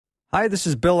Hi, this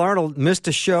is Bill Arnold. Missed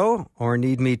a show or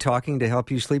need me talking to help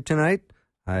you sleep tonight?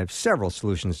 I have several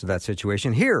solutions to that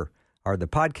situation. Here are the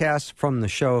podcasts from the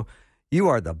show. You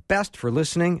are the best for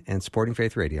listening and supporting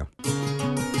Faith Radio.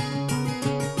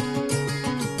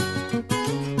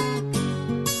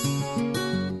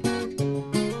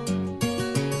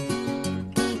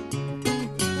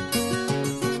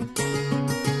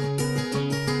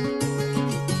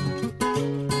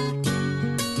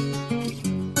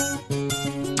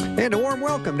 And a warm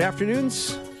welcome to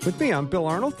Afternoons with me. I'm Bill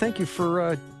Arnold. Thank you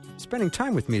for spending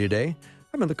time with me today.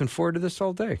 I've been looking forward to this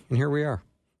all day, and here we are.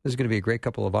 This is going to be a great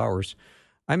couple of hours.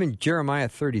 I'm in Jeremiah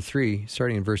 33,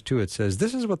 starting in verse 2. It says,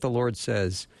 "This is what the Lord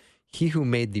says, He who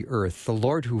made the earth, the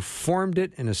Lord who formed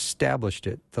it and established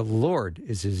it. The Lord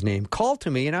is His name. Call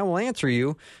to me, and I will answer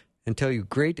you and tell you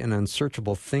great and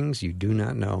unsearchable things you do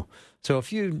not know." So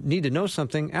if you need to know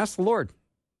something, ask the Lord.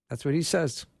 That's what He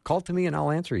says. Call to me and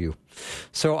I'll answer you.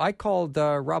 So I called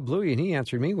Rob Louie and he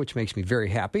answered me, which makes me very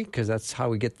happy because that's how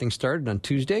we get things started on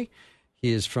Tuesday. He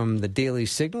is from the Daily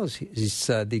Signal. He's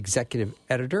the executive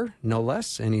editor, no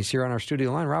less, and he's here on our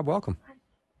studio line. Rob, welcome.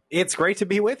 It's great to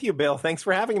be with you, Bill. Thanks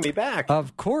for having me back.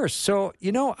 Of course. So,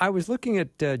 I was looking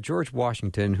at George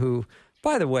Washington, who,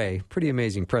 by the way, pretty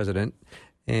amazing president,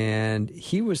 and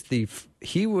he was the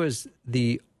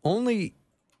only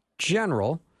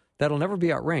general that'll never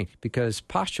be outranked because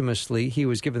posthumously he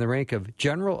was given the rank of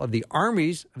General of the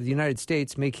Armies of the United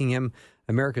States, making him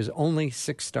America's only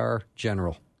 6-star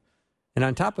general. And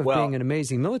on top of being an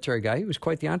amazing military guy, he was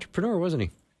quite the entrepreneur, wasn't he?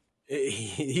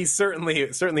 He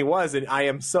certainly was, and I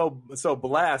am so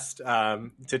blessed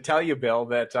to tell you, Bill,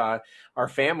 that our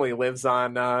family lives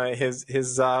on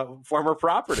his former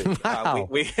property. Wow.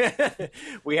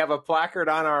 We have a placard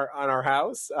on our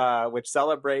house which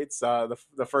celebrates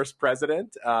the first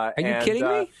president. Are you kidding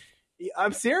me?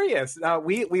 I'm serious.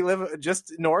 We live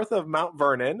just north of Mount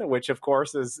Vernon, which of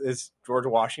course is George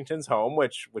Washington's home,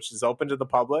 which is open to the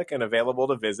public and available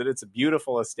to visit. It's a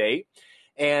beautiful estate.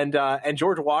 And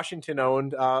George Washington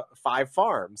owned 5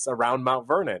 farms around Mount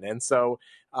Vernon, and so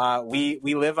we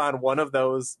live on one of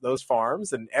those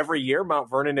farms. And every year, Mount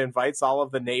Vernon invites all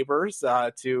of the neighbors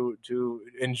to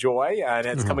enjoy, and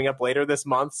it's coming up later this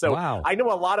month. So wow. I know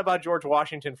a lot about George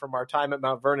Washington from our time at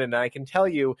Mount Vernon, and I can tell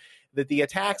you that the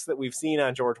attacks that we've seen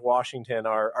on George Washington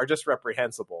are just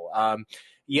reprehensible.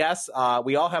 Yes,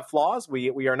 we all have flaws.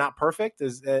 We are not perfect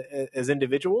as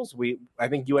individuals. I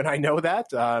think you and I know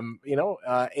that.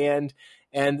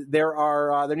 And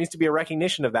there needs to be a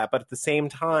recognition of that. But at the same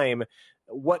time,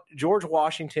 what George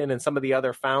Washington and some of the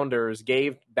other founders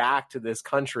gave back to this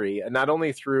country, and not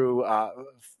only through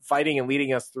fighting and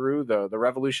leading us through the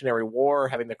Revolutionary War,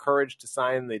 having the courage to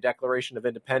sign the Declaration of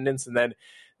Independence, and then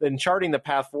charting the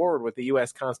path forward with the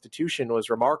U.S. Constitution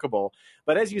was remarkable.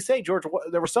 But as you say,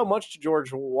 there was so much to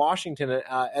George Washington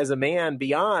as a man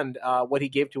beyond what he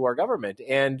gave to our government,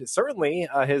 and certainly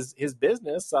his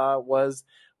business was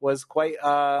quite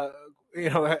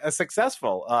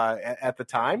successful at the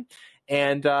time.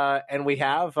 And we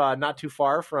have not too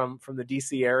far from the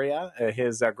D.C. area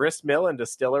his grist mill and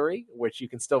distillery, which you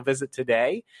can still visit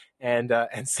today and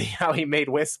see how he made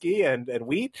whiskey and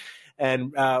wheat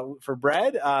and for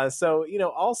bread. So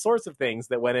all sorts of things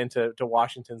that went into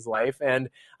Washington's life. And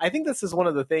I think this is one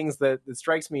of the things that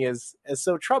strikes me as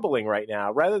so troubling right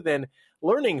now. Rather than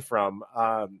learning from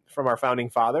our founding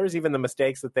fathers, even the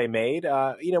mistakes that they made,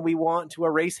 we want to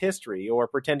erase history or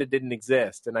pretend it didn't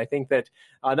exist. And I think that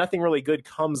nothing really good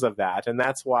comes of that. And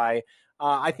that's why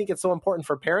I think it's so important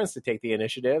for parents to take the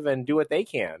initiative and do what they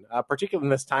can, particularly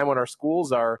in this time when our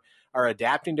schools are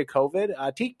adapting to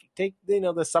COVID. Take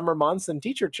the summer months and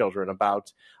teach your children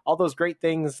about all those great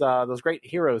things, those great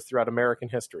heroes throughout American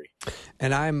history.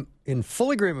 And I'm in full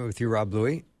agreement with you, Rob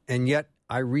Louie, and yet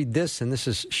I read this, and this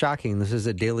is shocking. This is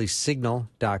at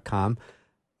dailysignal.com.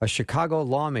 A Chicago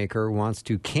lawmaker wants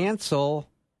to cancel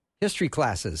history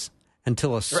classes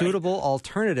until a suitable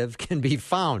alternative can be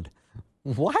found.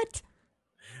 What?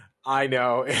 I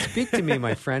know. Speak to me,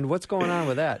 my friend. What's going on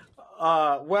with that?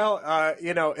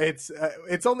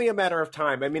 It's only a matter of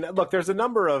time. I mean, look, there's a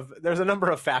number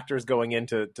of factors going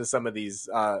into some of these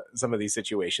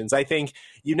situations. I think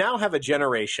you now have a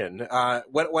generation.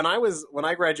 When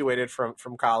I graduated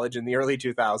from college in the early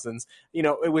 2000s,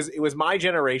 it was my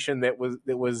generation that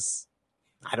was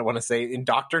I don't want to say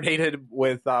indoctrinated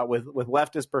with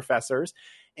leftist professors.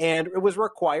 And it was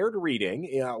required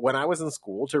reading when I was in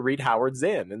school to read Howard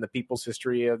Zinn and the People's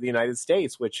History of the United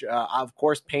States, which of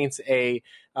course paints a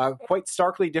quite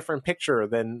starkly different picture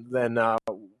than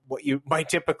what you might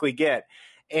typically get.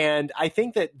 And I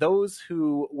think that those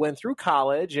who went through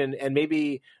college and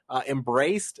maybe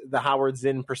embraced the Howard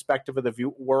Zinn perspective of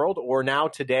the world, or now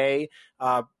today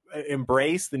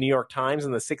embrace the New York Times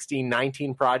and the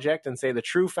 1619 Project and say the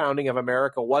true founding of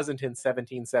America wasn't in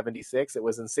 1776, it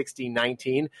was in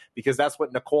 1619, because that's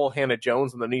what Nicole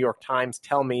Hannah-Jones and the New York Times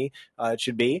tell me it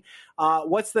should be.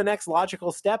 What's the next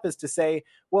logical step is to say,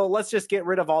 well, let's just get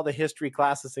rid of all the history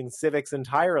classes and civics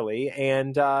entirely,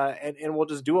 and we'll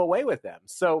just do away with them.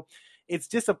 So it's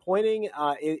disappointing.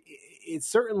 It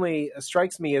certainly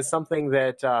strikes me as something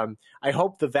that I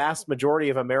hope the vast majority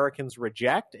of Americans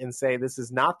reject and say this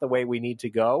is not the way we need to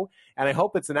go. And I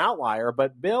hope it's an outlier.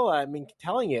 But Bill, I mean,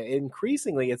 telling you,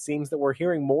 increasingly, it seems that we're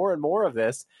hearing more and more of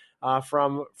this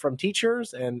from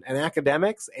teachers and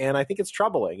academics, and I think it's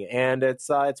troubling. And it's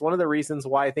one of the reasons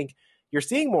why I think you're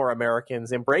seeing more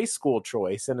Americans embrace school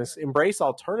choice and embrace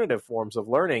alternative forms of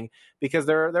learning, because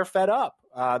they're fed up.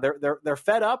 They're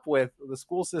fed up with the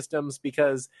school systems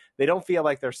because they don't feel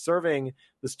like they're serving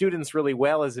the students really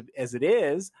well as it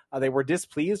is. They were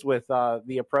displeased with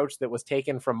the approach that was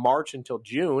taken from March until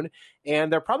June,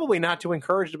 and they're probably not too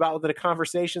encouraged about the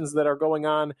conversations that are going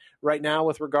on right now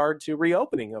with regard to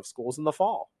reopening of schools in the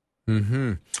fall.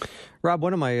 Mm-hmm. Rob,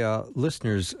 one of my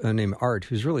listeners named Art,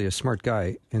 who's really a smart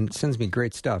guy and sends me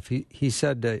great stuff, he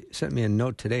said, sent me a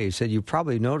note today. He said, you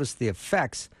probably noticed the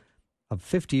effects of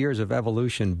 50 years of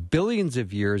evolution, billions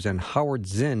of years, and Howard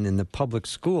Zinn in the public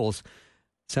schools.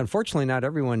 So unfortunately, not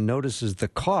everyone notices the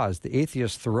cause. The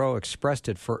atheist Thoreau expressed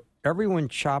it: for everyone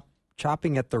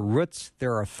chopping at the roots,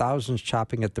 there are thousands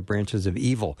chopping at the branches of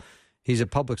evil. He's a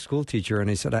public school teacher, and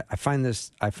he said, I find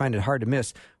it hard to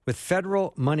miss. With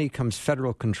federal money comes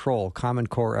federal control, Common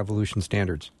Core evolution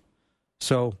standards.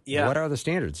 So What are the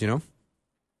standards,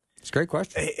 It's a great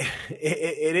question.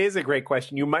 It is a great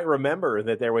question. You might remember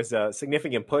that there was a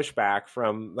significant pushback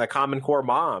from the Common Core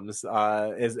moms,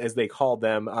 as they called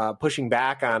them, pushing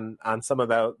back on some of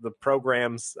the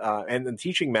programs and the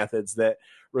teaching methods that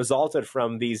resulted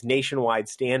from these nationwide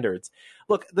standards.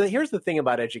 Look, here's the thing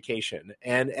about education,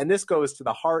 and this goes to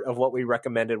the heart of what we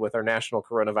recommended with our National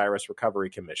Coronavirus Recovery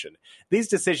Commission. These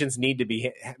decisions need to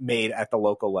be made at the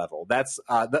local level. That's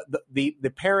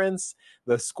the parents,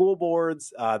 the school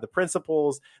boards, the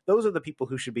principals. Those are the people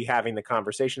who should be having the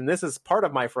conversation. This is part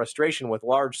of my frustration with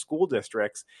large school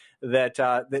districts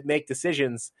that make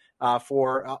decisions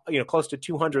for close to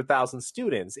 200,000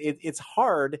 students. It's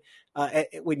hard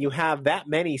when you have that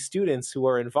many students who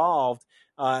are involved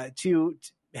to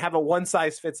have a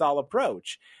one-size-fits-all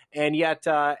approach. And yet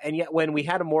when we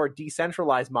had a more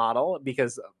decentralized model,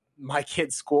 because my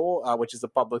kid's school, which is a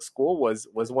public school, was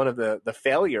one of the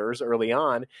failures early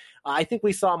on, I think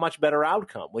we saw a much better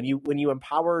outcome. When you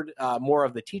empowered more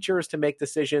of the teachers to make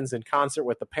decisions in concert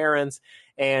with the parents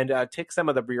and took some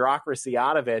of the bureaucracy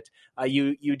out of it,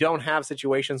 you don't have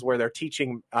situations where they're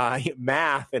teaching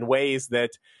math in ways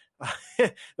that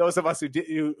those of us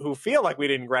who feel like we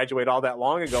didn't graduate all that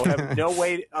long ago have no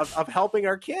way of helping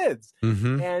our kids.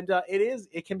 Mm-hmm. And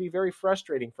it can be very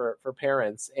frustrating for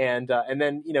parents. And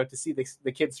then, to see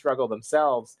the kids struggle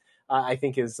themselves, I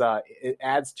think it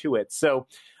adds to it. So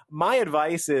my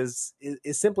advice is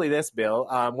simply this, Bill.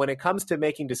 When it comes to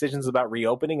making decisions about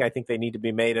reopening, I think they need to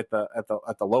be made at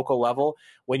the local level.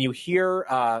 When you hear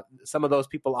some of those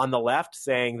people on the left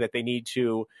saying that they need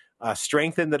to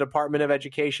strengthen the Department of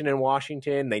Education in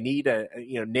Washington, they need a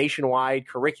nationwide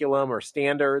curriculum or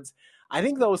standards, I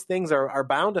think those things are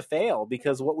bound to fail,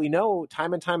 because what we know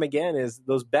time and time again is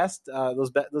those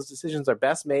decisions are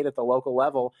best made at the local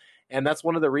level. And that's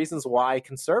one of the reasons why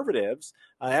conservatives,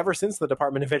 ever since the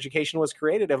Department of Education was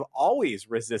created, have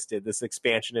always resisted this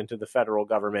expansion into the federal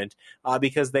government,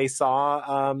 because they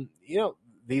saw,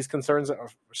 these concerns are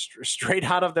straight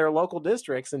out of their local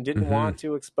districts and didn't want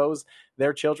to expose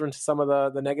their children to some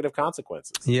of the negative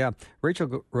consequences. Yeah.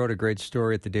 Rachel wrote a great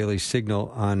story at the Daily Signal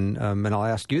on, and I'll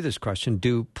ask you this question: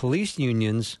 do police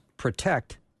unions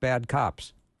protect bad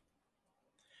cops?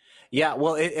 Yeah,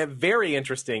 well, a very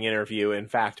interesting interview, in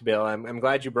fact, Bill. I'm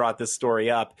glad you brought this story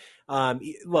up.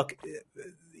 Look,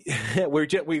 we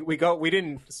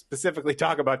didn't specifically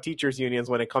talk about teachers unions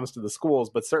when it comes to the schools,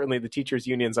 but certainly the teachers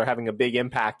unions are having a big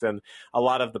impact on a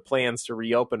lot of the plans to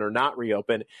reopen or not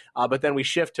reopen. But then we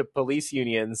shift to police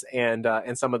unions and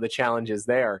some of the challenges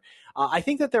there. I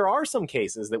think that there are some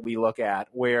cases that we look at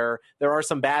where there are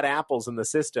some bad apples in the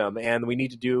system, and we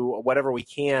need to do whatever we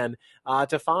can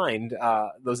to find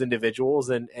those individuals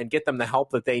and get them the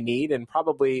help that they need, and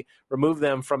probably remove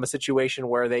them from a situation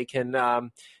where they can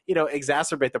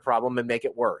exacerbate the problem and make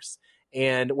it worse.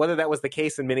 And whether that was the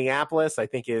case in Minneapolis, I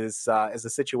think is a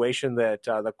situation that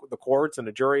the courts and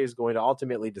the jury is going to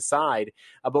ultimately decide.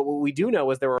 But what we do know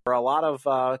is there were a lot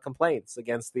of complaints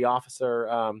against the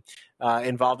officer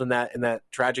involved in that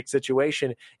tragic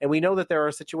situation, and we know that there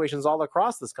are situations all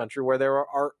across this country where there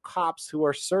are cops who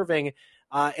are serving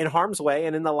in harm's way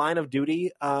and in the line of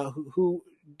duty who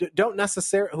don't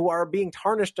necessarily, who are being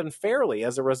tarnished unfairly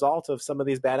as a result of some of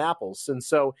these bad apples. And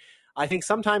so I think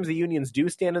sometimes the unions do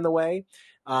stand in the way.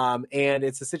 And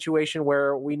it's a situation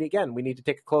where we need to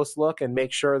take a close look and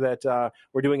make sure that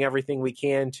we're doing everything we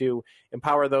can to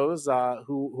empower those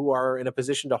who are in a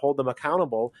position to hold them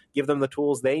accountable, give them the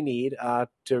tools they need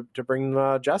to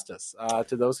bring justice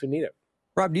to those who need it.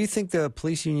 Rob, do you think the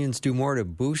police unions do more to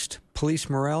boost police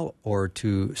morale or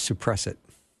to suppress it?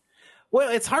 Well,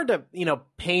 it's hard to,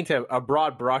 paint a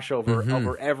broad brush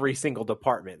over every single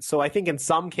department. So I think in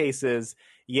some cases,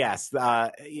 yes,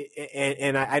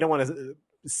 and I don't want to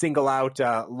single out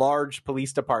large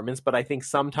police departments, but I think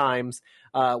sometimes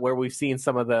where we've seen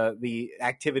some of the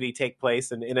activity take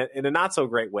place and in a not so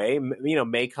great way,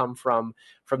 may come from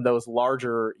those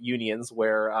larger unions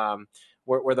where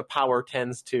the power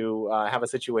tends to have a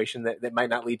situation that might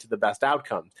not lead to the best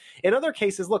outcome. In other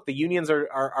cases, look, the unions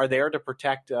are there to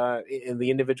protect the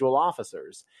individual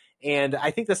officers. And I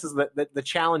think this is the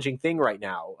challenging thing right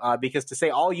now, because to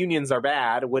say all unions are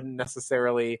bad wouldn't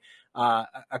necessarily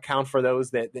account for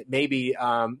those that may be,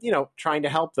 trying to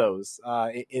help those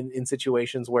in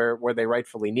situations where they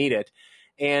rightfully need it.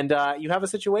 And you have a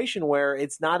situation where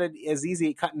it's not as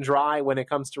easy, cut and dry when it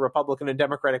comes to Republican and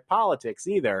Democratic politics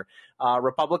either.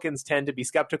 Republicans tend to be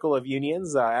skeptical of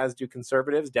unions, as do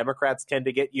conservatives. Democrats tend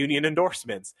to get union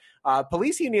endorsements.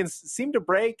 Police unions seem to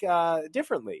break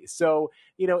differently. So,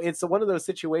 it's one of those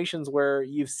situations where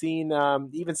you've seen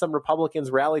even some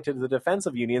Republicans rally to the defense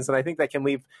of unions. And I think that can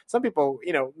leave some people,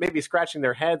 maybe scratching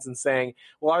their heads and saying,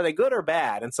 well, are they good or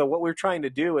bad? And so what we're trying to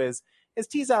do is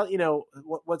tease out,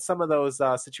 what some of those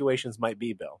situations might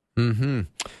be, Bill. Mm-hmm.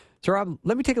 So, Rob,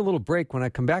 let me take a little break. When I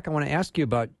come back, I want to ask you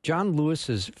about John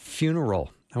Lewis's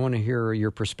funeral. I want to hear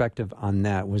your perspective on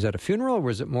that. Was that a funeral or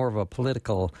was it more of a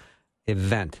political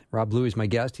event? Rob Bluey is my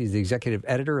guest. He's the executive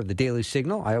editor of the Daily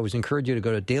Signal. I always encourage you to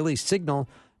go to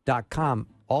dailysignal.com.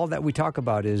 All that we talk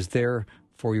about is there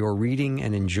for your reading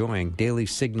and enjoying.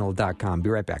 dailysignal.com. Be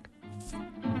right back.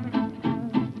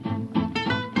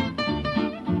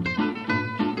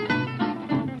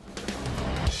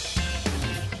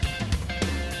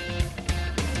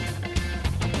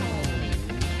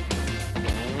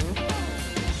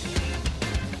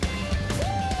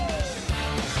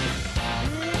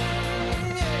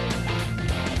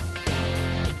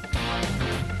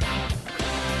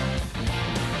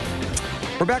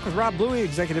 We're back with Rob Bluey,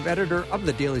 executive editor of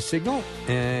the Daily Signal,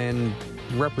 and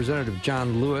Representative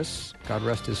John Lewis, God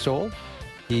rest his soul.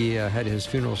 He had his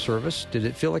funeral service. Did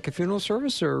it feel like a funeral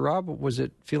service, or, Rob, was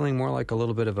it feeling more like a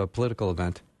little bit of a political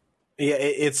event? Yeah,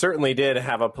 it certainly did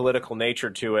have a political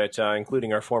nature to it,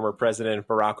 including our former president,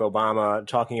 Barack Obama,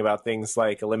 talking about things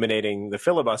like eliminating the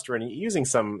filibuster and using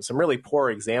some really poor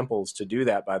examples to do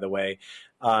that, by the way.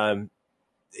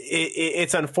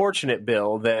 It's unfortunate,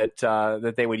 Bill,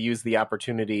 that they would use the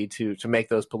opportunity to make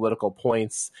those political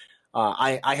points.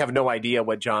 I have no idea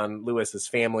what John Lewis's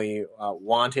family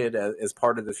wanted as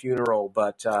part of the funeral,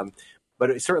 but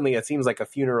it seems like a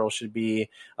funeral should be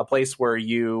a place where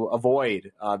you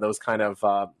avoid those kind of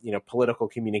political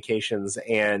communications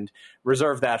and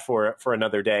reserve that for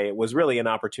another day. It was really an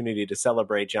opportunity to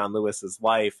celebrate John Lewis's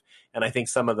life, and I think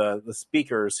some of the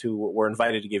speakers who were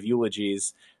invited to give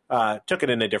eulogies took it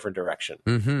in a different direction.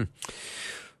 Mm-hmm.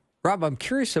 Rob, I'm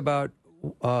curious about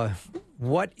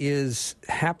what is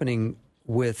happening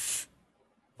with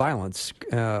violence,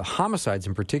 homicides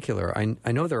in particular.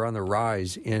 I know they're on the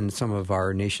rise in some of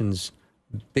our nation's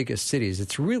biggest cities.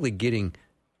 It's really getting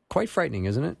quite frightening,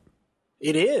 isn't it?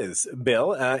 It is,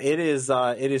 Bill. It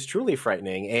is truly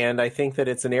frightening, and I think that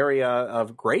it's an area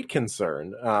of great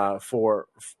concern for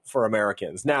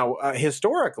Americans. Now,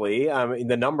 historically,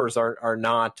 the numbers are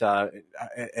not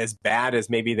as bad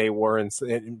as maybe they were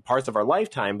in parts of our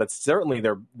lifetime, but certainly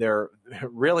they're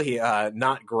really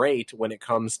not great when it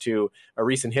comes to a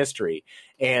recent history.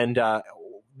 And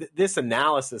this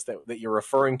analysis that you're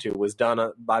referring to was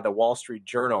done by the Wall Street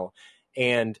Journal.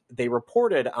 And they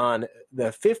reported on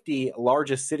the 50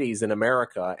 largest cities in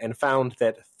America and found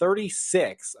that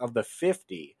 36 of the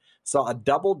 50 saw a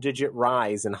double-digit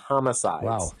rise in homicides.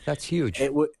 Wow, that's huge.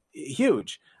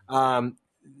 Huge.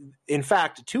 in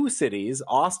fact, two cities,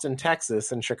 Austin,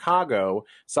 Texas, and Chicago,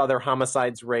 saw their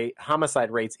homicide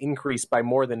rates increase by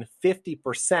more than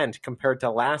 50% compared to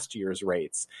last year's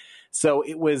rates. So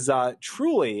it was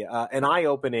truly an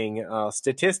eye-opening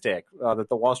statistic that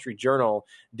the Wall Street Journal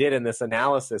did in this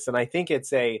analysis. And I think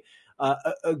it's a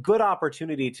good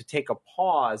opportunity to take a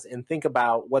pause and think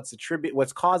about what's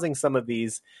causing some of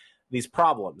these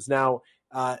problems. Now,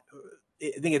 I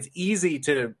think it's easy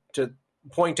to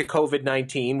point to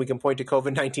COVID-19. We can point to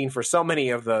COVID-19 for so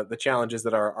many of the challenges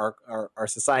that our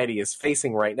society is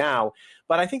facing right now.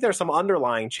 But I think there are some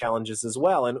underlying challenges as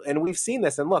well. And we've seen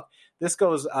this. And look, this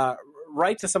goes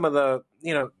right to some of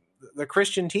the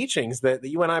Christian teachings that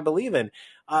you and I believe in.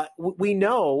 We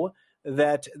know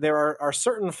that there are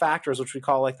certain factors which we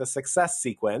call like the success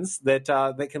sequence that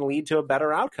can lead to a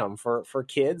better outcome for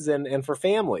kids and for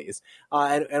families.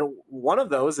 And one of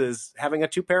those is having a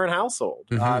two-parent household.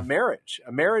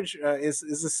 Mm-hmm. Marriage is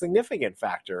a significant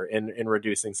factor in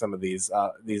reducing some of these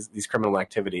criminal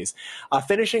activities.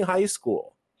 Finishing high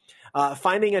school.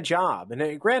 Finding a job,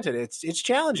 and granted, it's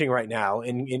challenging right now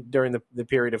during the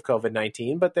period of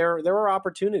COVID-19, but there are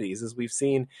opportunities, as we've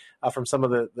seen from some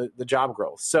of the job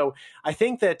growth. So I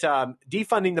think that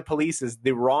defunding the police is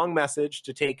the wrong message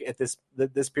to take at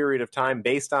this period of time,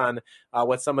 based on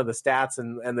what some of the stats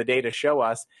and the data show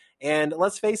us. And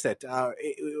let's face it,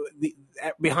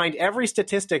 behind every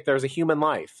statistic, there's a human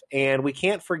life. And we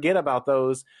can't forget about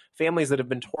those families that have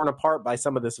been torn apart by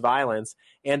some of this violence,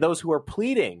 and those who are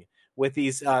pleading with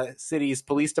these cities'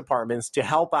 police departments to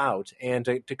help out and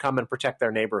to come and protect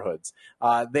their neighborhoods.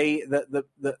 The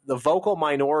vocal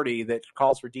minority that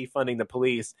calls for defunding the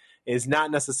police is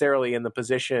not necessarily in the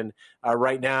position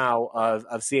right now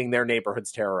of seeing their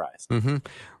neighborhoods terrorized. Mm-hmm.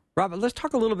 Robert, let's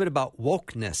talk a little bit about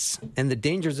wokeness and the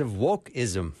dangers of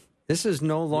wokeism. This is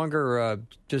no longer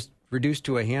just reduced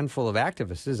to a handful of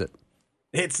activists, is it?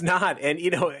 It's not. And,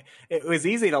 it was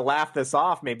easy to laugh this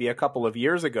off maybe a couple of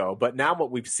years ago. But now what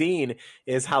we've seen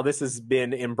is how this has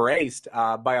been embraced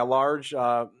by a large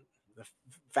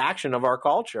faction of our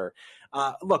culture.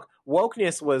 Look,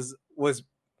 wokeness was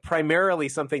primarily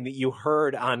something that you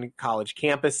heard on college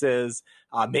campuses,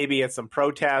 maybe at some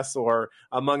protests or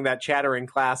among that chattering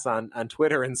class on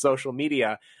Twitter and social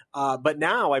media. But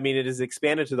now, it has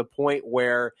expanded to the point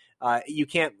where you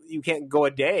can't go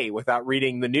a day without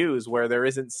reading the news where there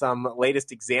isn't some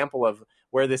latest example of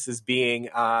where this is being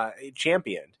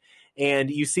championed.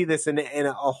 And you see this in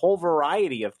a whole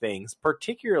variety of things,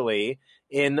 particularly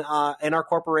in our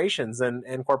corporations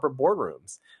and corporate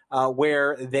boardrooms,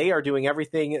 where they are doing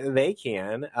everything they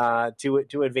can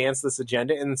to advance this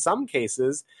agenda. In some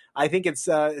cases, I think it's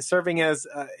serving as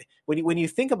when you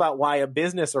think about why a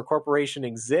business or corporation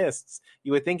exists,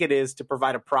 you would think it is to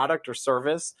provide a product or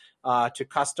service to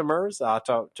customers,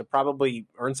 to probably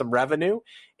earn some revenue.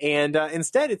 And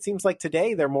instead, it seems like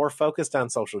today they're more focused on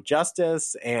social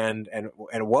justice and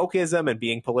wokeism and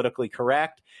being politically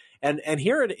correct. And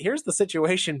here's the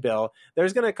situation, Bill.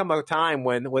 There's going to come a time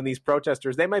when these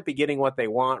protesters, they might be getting what they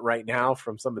want right now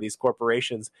from some of these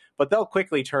corporations, but they'll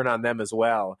quickly turn on them as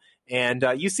well. And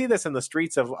you see this in the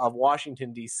streets of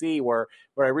Washington, D.C., where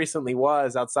I recently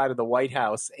was outside of the White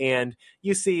House. And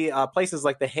you see places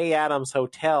like the Hay Adams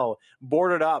Hotel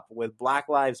boarded up with Black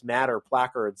Lives Matter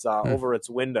placards over its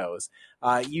windows.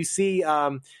 You see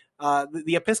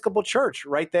the Episcopal Church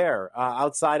right there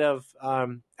outside of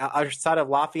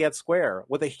Lafayette Square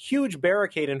with a huge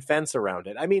barricade and fence around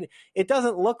it. It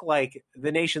doesn't look like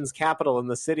the nation's capital in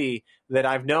the city that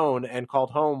I've known and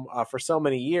called home for so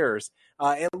many years.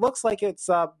 It looks like it's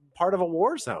part of a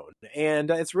war zone.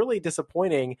 And it's really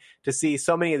disappointing to see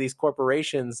so many of these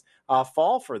corporations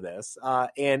fall for this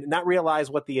and not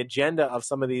realize what the agenda of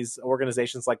some of these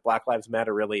organizations like Black Lives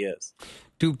Matter really is.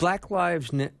 Do Black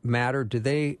Lives Matter,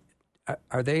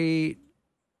 are they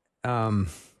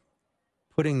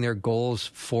putting their goals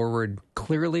forward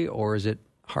clearly, or is it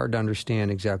hard to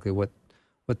understand exactly what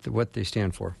they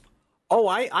stand for? Oh,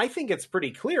 I think it's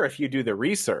pretty clear if you do the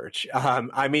research.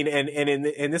 And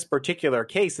in this particular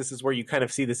case, this is where you kind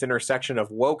of see this intersection of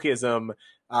wokeism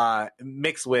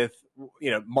mixed with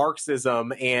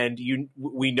Marxism, and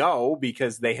we know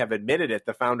because they have admitted it.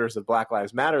 The founders of Black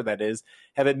Lives Matter, that is,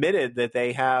 have admitted that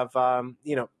they have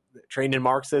trained in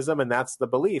Marxism, and that's the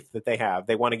belief that they have.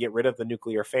 They want to get rid of the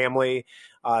nuclear family.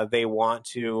 They want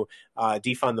to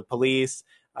defund the police.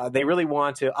 they really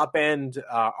want to upend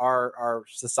our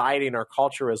society and our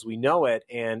culture as we know it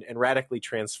and radically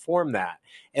transform that.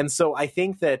 And so I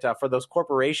think that for those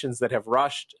corporations that have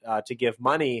rushed to give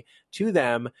money to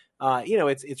them,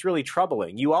 it's really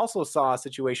troubling. You also saw a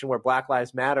situation where Black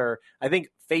Lives Matter, I think,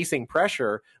 facing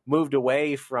pressure, moved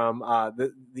away from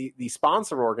the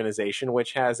sponsor organization,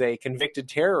 which has a convicted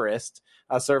terrorist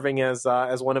serving as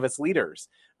one of its leaders.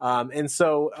 And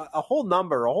so a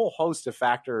whole host of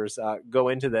factors go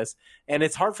into this. And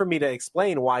it's hard for me to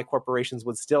explain why corporations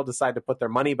would still decide to put their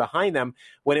money behind them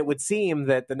when it would seem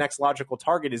that the next logical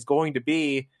target is going to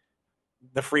be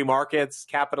the free markets,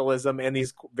 capitalism, and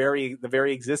the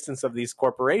very existence of these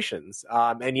corporations.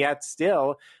 And yet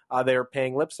still they're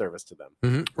paying lip service to them.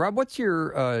 Mm-hmm. Rob, what's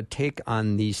your take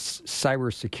on the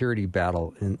cybersecurity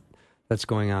battle that's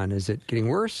going on? Is it getting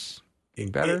worse?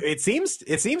 Better? It seems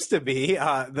to be.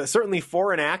 Certainly,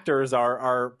 foreign actors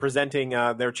are presenting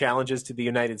their challenges to the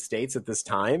United States at this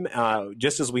time,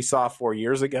 just as we saw 4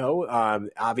 years ago.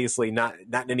 Obviously, not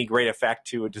in any great effect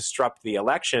to disrupt the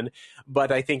election,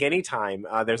 but I think anytime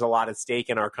there's a lot at stake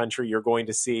in our country, you're going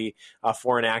to see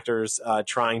foreign actors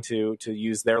trying to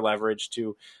use their leverage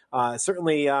to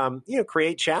certainly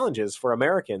create challenges for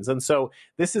Americans. And so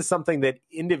this is something that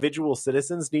individual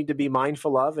citizens need to be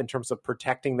mindful of in terms of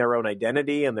protecting their own identity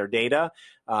and their data.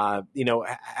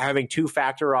 Having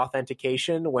two-factor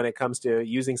authentication when it comes to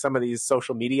using some of these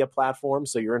social media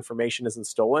platforms so your information isn't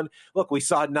stolen. Look, we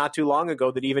saw not too long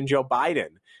ago that even Joe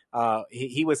Biden,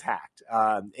 he was hacked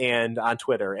and on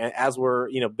Twitter, as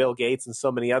were Bill Gates and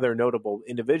so many other notable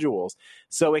individuals.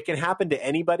 So it can happen to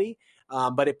anybody.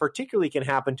 But it particularly can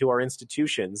happen to our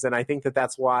institutions. And I think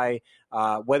that's why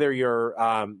whether you're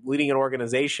leading an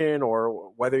organization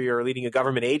or whether you're leading a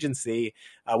government agency,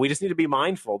 we just need to be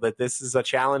mindful that this is a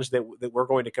challenge that we're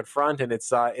going to confront. And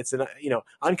it's an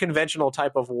unconventional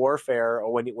type of warfare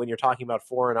when you're talking about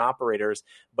foreign operators,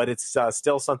 but it's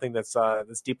still something that's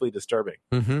deeply disturbing.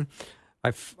 Mm-hmm.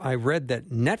 I read that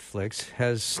Netflix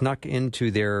has snuck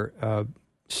into their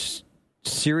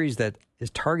series that is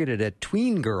targeted at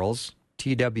tween girls,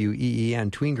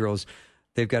 TWEEN, tween girls.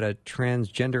 They've got a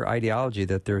transgender ideology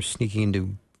that they're sneaking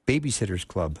into Babysitter's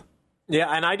Club. Yeah,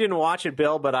 and I didn't watch it,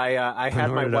 Bill, but I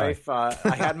had my wife. I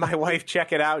had my wife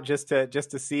check it out just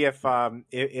to see if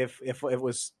it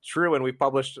was true. And we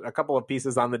published a couple of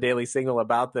pieces on the Daily Signal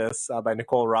about this by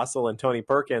Nicole Russell and Tony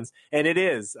Perkins, and it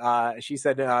is. She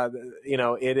said,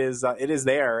 it is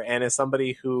there. And as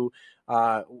somebody who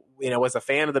was a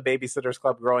fan of the Babysitter's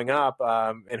Club growing up,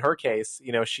 in her case,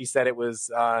 she said it was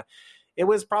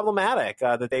problematic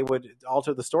that they would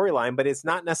alter the storyline, but it's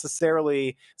not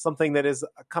necessarily something that is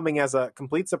coming as a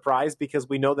complete surprise because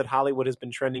we know that Hollywood has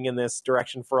been trending in this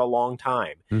direction for a long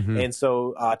time. Mm-hmm. And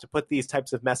so to put these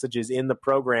types of messages in the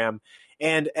program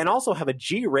and also have a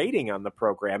G rating on the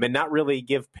program and not really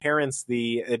give parents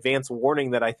the advance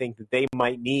warning that I think that they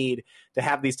might need to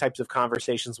have these types of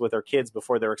conversations with their kids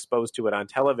before they're exposed to it on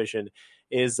television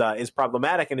is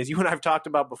problematic. And as you and I have talked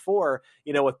about before,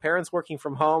 with parents working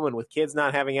from home and with kids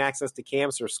not having access to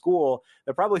camps or school,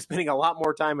 they're probably spending a lot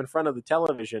more time in front of the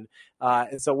television.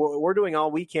 And so we're doing all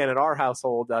we can at our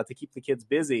household to keep the kids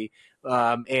busy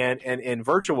and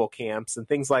virtual camps and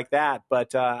things like that.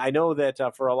 But I know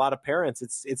that for a lot of parents,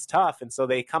 it's tough. And so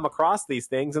they come across these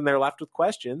things and they're left with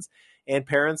questions. And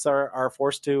parents are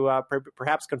forced to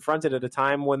perhaps confront it at a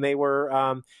time when they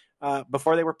were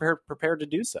before they were prepared to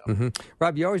do so. Mm-hmm.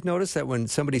 Rob, you always notice that when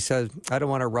somebody says, I don't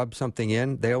want to rub something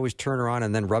in, they always turn around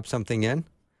and then rub something in.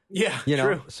 Yeah,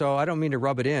 true. So I don't mean to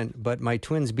rub it in, but my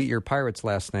Twins beat your Pirates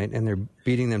last night, and they're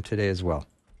beating them today as well.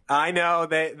 I know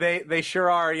they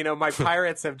sure are. My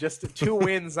Pirates have just 2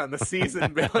 wins on the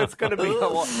season, Bill. It's going to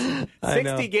be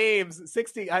 60 games.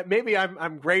 60. Maybe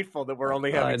I'm grateful that we're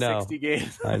only having 60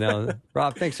 games. I know,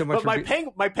 Rob. Thanks so much. But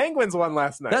my Penguins won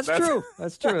last night. That's true.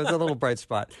 That's true. It's a little bright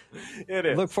spot. It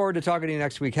is. Look forward to talking to you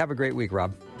next week. Have a great week,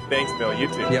 Rob. Thanks, Bill. You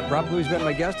too. Yep. Rob Blue's been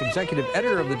my guest, executive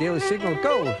editor of the Daily Signal.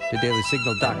 Go to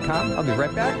dailysignal.com. I'll be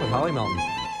right back with Holly Melton.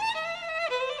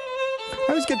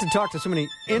 I always get to talk to so many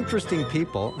interesting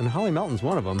people, and Holly Melton's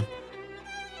one of them.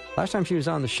 Last time she was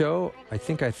on the show, I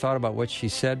think I thought about what she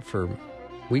said for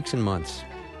weeks and months,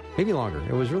 maybe longer.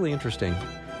 It was really interesting.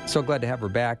 So glad to have her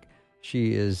back.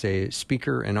 She is a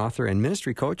speaker and author and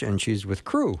ministry coach, and she's with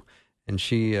Cru. And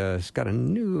she's got a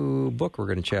new book we're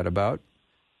going to chat about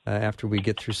after we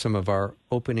get through some of our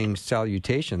opening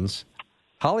salutations.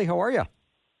 Holly, how are you?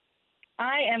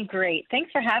 I am great.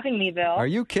 Thanks for having me, Bill. Are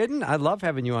you kidding? I love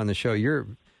having you on the show.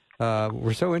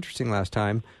 We're so interesting last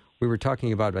time. We were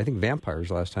talking about, I think, vampires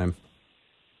last time.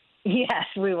 Yes,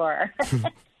 we were.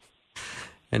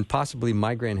 And possibly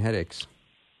migraine headaches.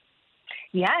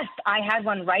 Yes, I had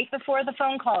one right before the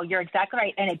phone call. You're exactly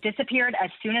right. And it disappeared as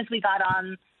soon as we got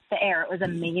on the air. It was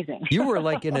amazing. You were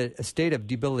like in a state of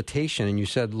debilitation, and you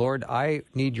said, Lord, I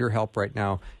need your help right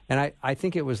now. And I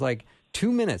think it was like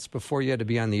 2 minutes before you had to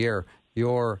be on the air,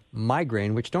 your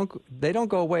migraine, which don't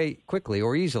go away quickly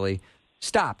or easily,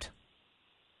 stopped.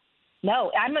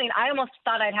 No, I mean, I almost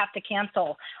thought I'd have to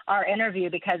cancel our interview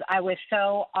because I was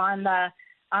so on the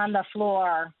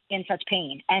floor in such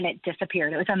pain, and it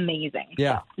disappeared. It was amazing.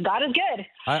 Yeah. So God is good.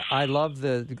 I love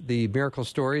the miracle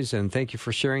stories, and thank you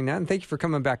for sharing that, and thank you for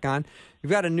coming back on.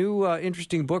 You've got a new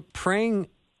interesting book, Praying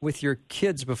with Your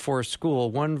Kids Before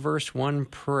School, One Verse, One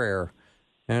Prayer.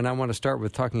 And I want to start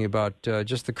with talking about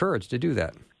just the courage to do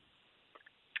that.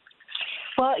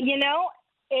 Well,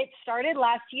 it started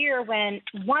last year when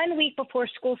 1 week before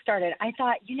school started, I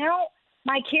thought,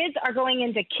 my kids are going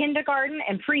into kindergarten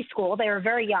and preschool. They were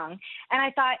very young. And I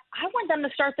thought, I want them to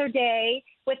start their day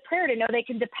with prayer to know they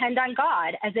can depend on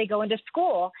God as they go into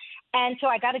school. And so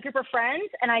I got a group of friends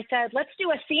and I said, let's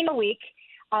do a theme a week.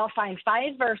 I'll find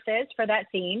 5 verses for that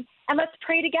theme and let's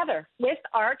pray together with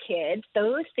our kids,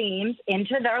 those themes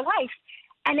into their life.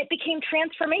 And it became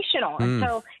transformational. And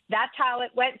so that's how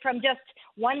it went from just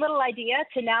one little idea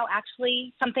to now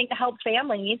actually something to help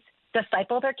families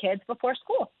disciple their kids before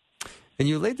school. And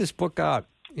you laid this book out.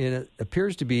 It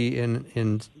appears to be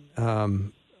in a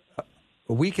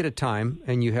week at a time,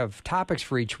 and you have topics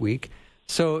for each week.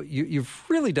 So you've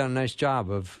really done a nice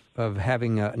job of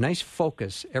having a nice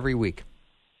focus every week.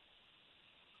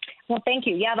 Well, thank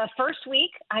you. Yeah, the first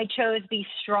week I chose Be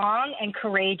Strong and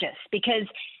Courageous because,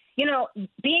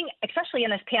 being especially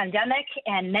in this pandemic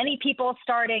and many people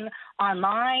starting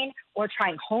online or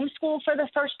trying homeschool for the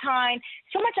first time,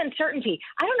 so much uncertainty.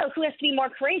 I don't know who has to be more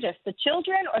courageous, the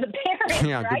children or the parents,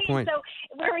 yeah, right? Good point. So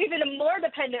we're even more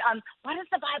dependent on what does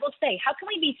the Bible say? How can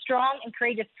we be strong and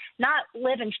courageous, not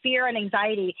live in fear and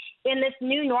anxiety in this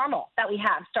new normal that we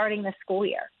have starting this school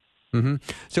year? Mm-hmm.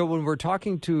 So when we're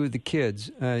talking to the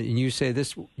kids, and you say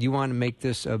this, you want to make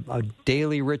this a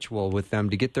daily ritual with them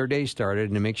to get their day started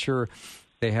and to make sure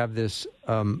they have this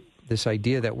this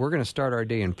idea that we're going to start our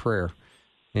day in prayer.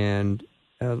 And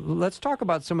let's talk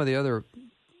about some of the other,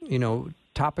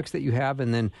 topics that you have,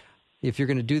 and then if you're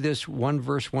going to do this one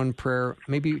verse, one prayer,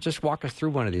 maybe just walk us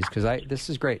through one of these because this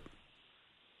is great.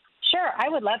 Sure, I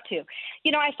would love to.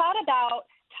 I thought about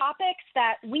topics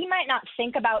that we might not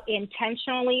think about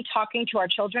intentionally talking to our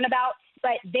children about,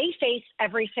 but they face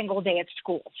every single day at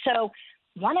school. So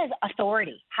one is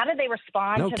authority. How do they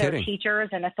respond to their teachers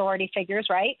and authority figures,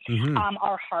 right? Mm-hmm.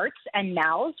 Our hearts and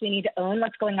mouths. We need to own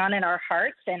what's going on in our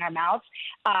hearts and our mouths.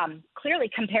 Clearly,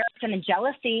 comparison and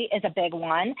jealousy is a big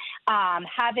one.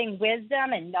 Having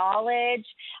wisdom and knowledge,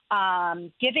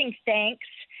 giving thanks,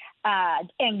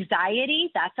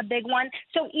 anxiety, that's a big one.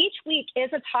 So each week is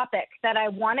a topic that I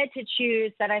wanted to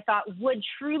choose that I thought would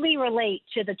truly relate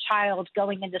to the child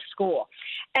going into school.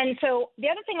 And so the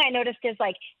other thing I noticed is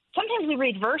sometimes we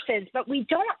read verses, but we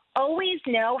don't always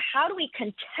know how do we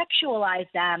contextualize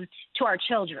them to our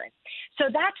children. So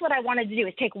that's what I wanted to do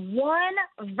is take one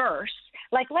verse,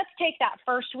 let's take that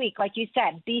first week, like you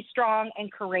said, be strong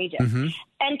and courageous. Mm-hmm.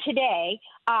 And today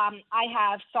I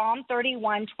have Psalm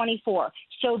 31:24.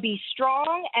 So be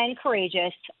strong and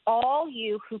courageous, all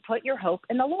you who put your hope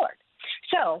in the Lord.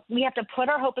 So we have to put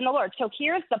our hope in the Lord. So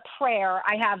here's the prayer.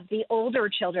 I have the older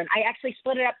children. I actually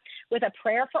split it up with a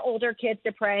prayer for older kids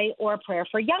to pray or a prayer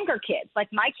for younger kids. Like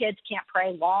my kids can't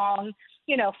pray long,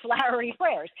 flowery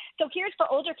prayers. So here's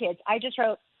for older kids. I just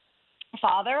wrote,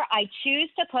 Father, I choose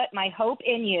to put my hope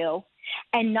in you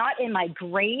and not in my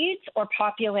grades or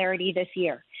popularity this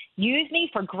year. Use me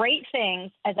for great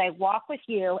things as I walk with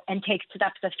you and take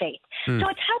steps of faith. So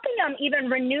it's helping them even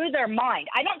renew their mind.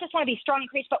 I don't just want to be strong and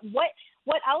courageous, but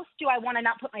what else do I want to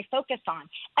not put my focus on?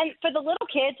 And for the little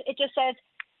kids, it just says,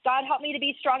 God, help me to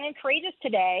be strong and courageous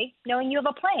today, knowing you have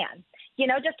a plan.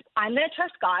 I'm going to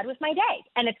trust God with my day.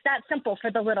 And it's that simple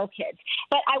for the little kids.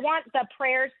 But I want the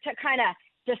prayers to kind of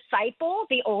disciple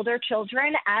the older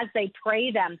children as they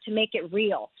pray them to make it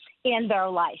real in their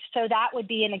life. So that would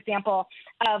be an example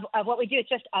of what we do. It's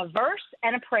just a verse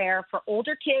and a prayer for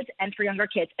older kids and for younger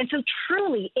kids. And so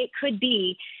truly it could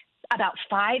be about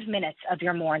 5 minutes of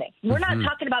your morning. We're not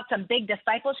talking about some big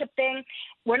discipleship thing.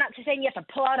 We're not saying you have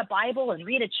to pull out a Bible and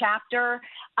read a chapter.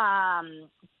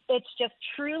 It's just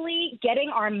truly getting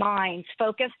our minds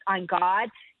focused on God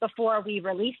before we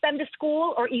release them to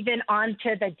school or even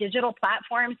onto the digital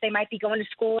platforms they might be going to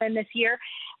school in this year,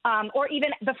 or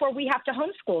even before we have to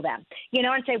homeschool them,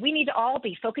 and say we need to all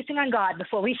be focusing on God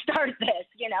before we start this,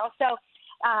 So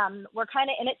we're kind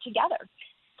of in it together.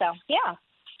 So, yeah.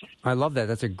 I love that.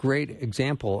 That's a great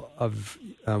example of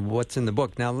what's in the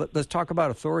book. Now, let's talk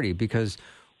about authority, because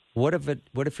what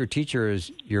if your teacher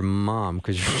is your mom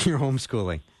because you're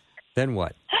homeschooling? Then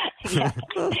what?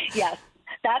 Yes.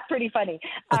 That's pretty funny.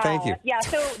 Well, thank you. Yeah,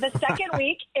 so the second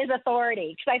week is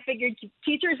authority, because I figured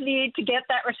teachers need to get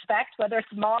that respect, whether it's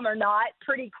mom or not,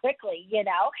 pretty quickly, you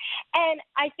know? And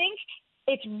I think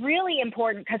it's really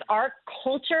important because our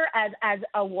culture as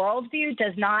a worldview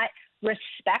does not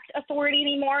respect authority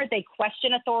anymore. They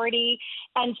question authority.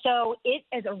 And so it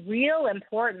is a real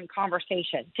important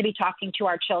conversation to be talking to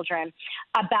our children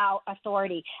about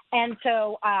authority. And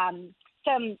so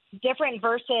some different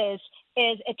verses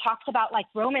is it talks about, like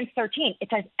Romans 13. It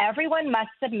says, everyone must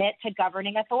submit to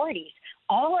governing authorities.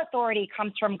 All authority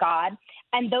comes from God,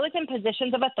 and those in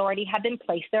positions of authority have been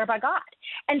placed there by God.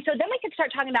 And so then we can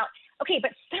start talking about, okay,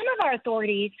 but some of our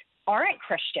authorities aren't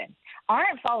Christian,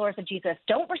 aren't followers of Jesus,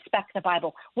 don't respect the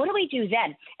Bible. What do we do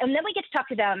then? And then we get to talk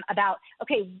to them about,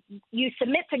 okay, you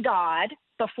submit to God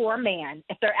before man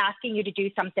if they're asking you to do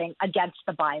something against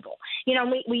the Bible. You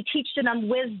know, we teach to them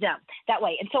wisdom that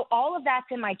way. And so all of that's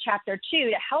in my chapter 2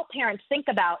 to help parents think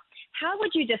about how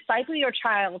would you disciple your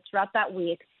child throughout that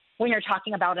week when you're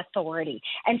talking about authority.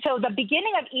 And so the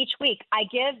beginning of each week, I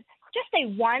give just a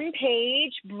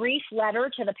one-page brief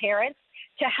letter to the parents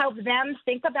to help them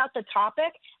think about the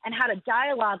topic and how to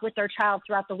dialogue with their child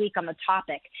throughout the week on the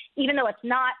topic, even though it's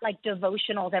not like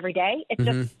devotionals every day. It's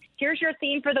just, here's your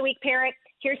theme for the week, parent.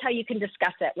 Here's how you can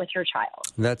discuss it with your child.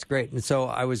 That's great. And so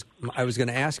I was going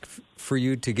to ask for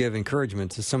you to give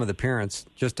encouragement to some of the parents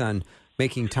just on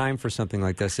making time for something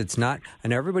like this. It's not,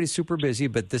 and everybody's super busy,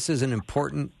 but this is an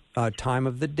important time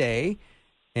of the day,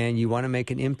 and you want to make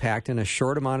an impact in a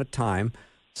short amount of time.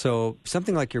 So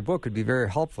something like your book would be very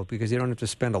helpful because you don't have to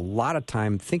spend a lot of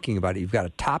time thinking about it. You've got a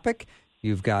topic,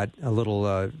 you've got a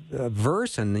little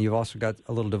verse, and you've also got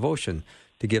a little devotion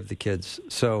to give the kids.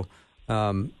 So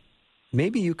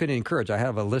maybe you could encourage. I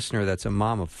have a listener that's a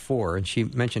mom of 4, and she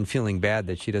mentioned feeling bad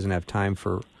that she doesn't have time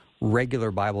for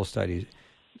regular Bible studies.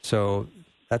 So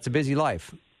that's a busy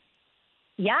life.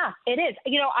 Yeah, it is.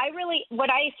 You know,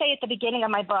 what I say at the beginning of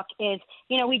my book is,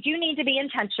 you know, we do need to be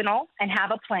intentional and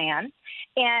have a plan.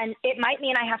 And it might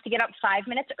mean I have to get up 5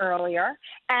 minutes earlier.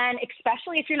 And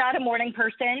especially if you're not a morning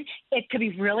person, it could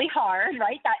be really hard,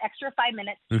 right? That extra 5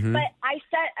 minutes. Mm-hmm. But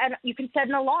you can set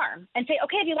an alarm and say,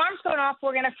 okay, the alarm's going off.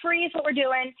 We're going to freeze what we're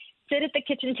doing. Sit at the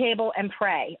kitchen table and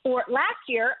pray. Or last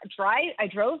year, I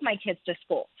drove my kids to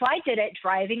school. So I did it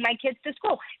driving my kids to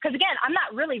school. Because, again, I'm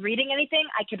not really reading anything.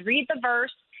 I could read the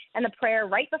verse and the prayer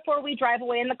right before we drive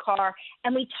away in the car,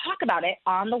 and we talk about it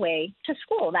on the way to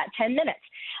school, that 10 minutes.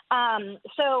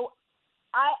 So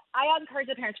I encourage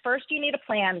the parents, first you need a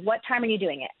plan. What time are you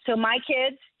doing it? So my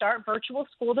kids start virtual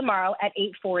school tomorrow at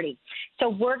 8:40. So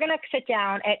we're going to sit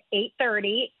down at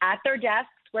 8:30 at their desks,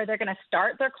 where they're going to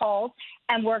start their calls,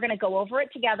 and we're going to go over it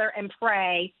together and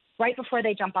pray right before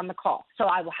they jump on the call. So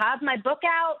I will have my book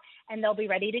out, and they'll be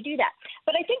ready to do that.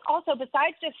 But I think also,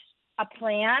 besides just a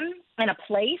plan and a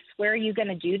place where you're going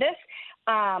to do this,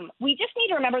 we just need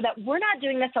to remember that we're not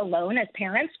doing this alone as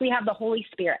parents. We have the Holy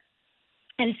Spirit.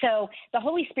 And so the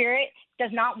Holy Spirit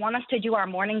does not want us to do our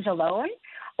mornings alone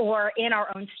or in our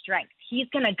own strength. He's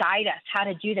going to guide us how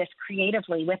to do this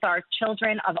creatively with our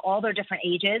children of all their different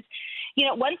ages. You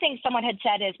know, one thing someone had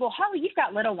said is, well, Holly, you've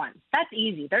got little ones. That's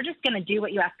easy. They're just going to do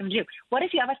what you ask them to do. What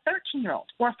if you have a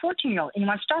 13-year-old or a 14-year-old and you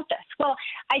want to start this? Well,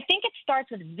 I think it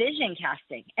starts with vision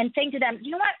casting and saying to them,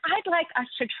 you know what, I'd like us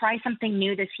to try something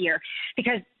new this year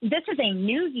because this is a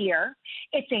new year.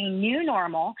 It's a new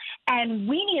normal, and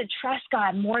we need to trust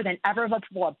God more than ever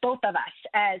before, both of us,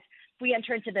 as we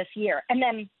enter into this year. And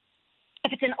then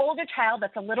if it's an older child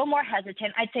that's a little more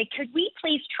hesitant, I'd say, could we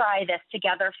please try this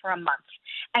together for a month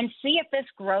and see if this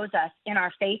grows us in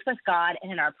our faith with God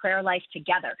and in our prayer life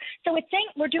together? So it's saying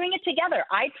we're doing it together.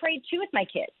 I prayed too with my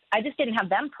kids. I just didn't have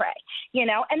them pray, you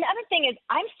know? And the other thing is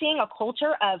I'm seeing a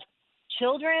culture of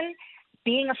children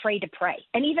being afraid to pray,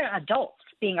 and even adults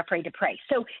being afraid to pray.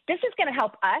 So this is going to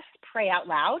help us pray out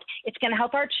loud. It's going to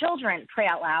help our children pray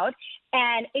out loud,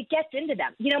 and it gets into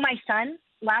them. You know, my son,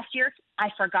 last year, I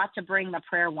forgot to bring the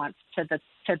prayer once to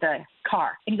the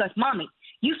car. And he goes, Mommy,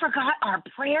 you forgot our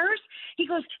prayers? He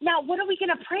goes, now what are we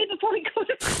going to pray before we go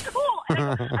to school? And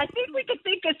I go, I think we could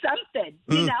think of something,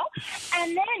 you know?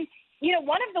 And then, you know,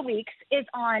 one of the weeks is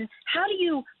on how do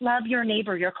you love your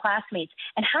neighbor, your classmates,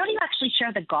 and how do you actually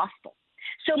share the gospel?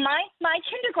 So my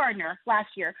kindergartner last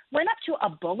year went up to a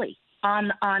bully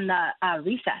on the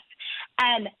recess.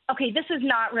 And, okay, this is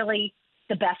not really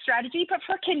the best strategy, but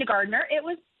for a kindergartner, it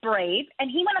was brave. And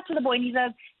he went up to the boy and he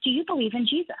says, do you believe in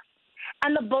Jesus?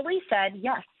 And the bully said,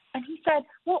 yes. And he said,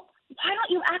 well, why don't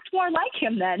you act more like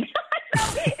him then?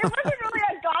 So it wasn't really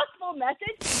a gospel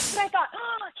message, but I thought,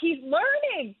 he's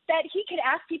learning that he could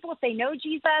ask people if they know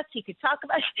Jesus. He could talk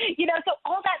about, so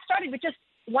all that started with just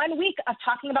 1 week of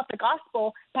talking about the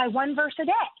gospel by one verse a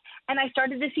day. And I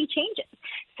started to see changes.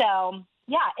 So,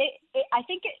 yeah, I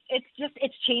think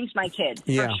it's changed my kids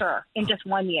for sure in just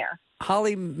 1 year.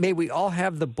 Holly, may we all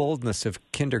have the boldness of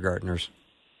kindergartners.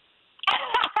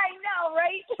 I know,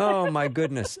 right? Oh, my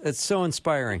goodness. It's so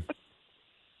inspiring.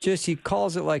 Just he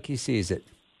calls it like he sees it.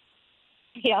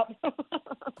 Yep.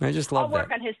 I just love that. I'll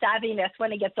work on his savviness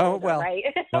when he gets older, right?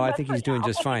 No, I think he's doing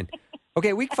just fine.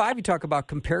 Okay, week 5, you talk about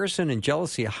comparison and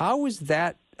jealousy. How has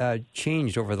that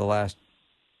changed over the last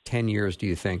 10 years, do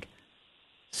you think?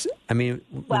 I mean,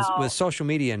 with social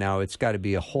media now, it's got to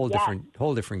be a whole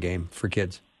different game for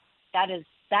kids. That is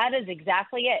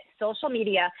exactly it. Social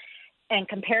media and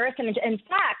comparison. In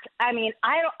fact, I mean,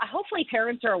 hopefully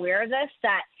parents are aware of this,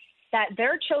 that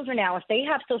their children now, if they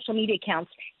have social media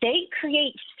accounts, they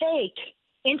create fake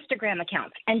Instagram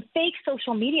accounts and fake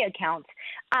social media accounts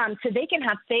so they can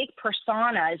have fake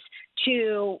personas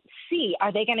to see,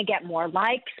 are they going to get more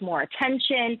likes, more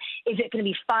attention? Is it going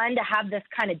to be fun to have this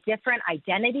kind of different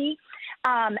identity?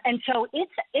 And so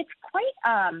it's quite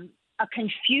a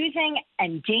confusing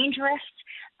and dangerous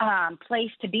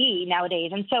place to be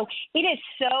nowadays. And so it is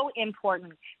so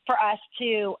important for us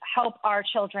to help our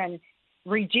children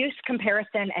reduce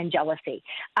comparison and jealousy.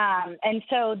 And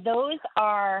so those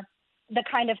are the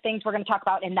kind of things we're going to talk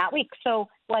about in that week. So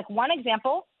like one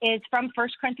example is from 1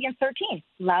 Corinthians 13.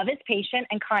 Love is patient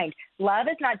and kind. Love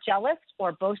is not jealous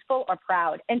or boastful or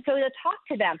proud. And so to talk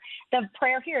to them, the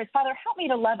prayer here is, Father, help me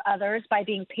to love others by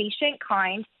being patient,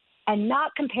 kind, and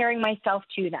not comparing myself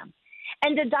to them.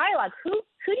 And the dialogue, who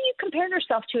do you compare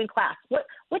yourself to in class? What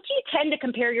do you tend to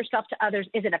compare yourself to others?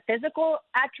 Is it a physical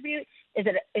attribute? Is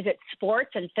it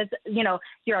sports and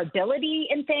your ability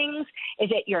in things?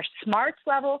 Is it your smarts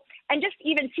level? And just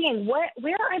even seeing where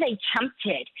are they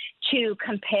tempted to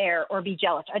compare or be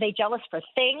jealous? Are they jealous for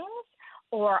things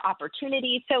or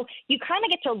opportunities? So you kind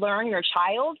of get to learn your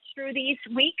child through these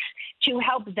weeks to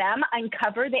help them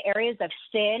uncover the areas of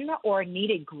sin or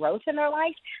needed growth in their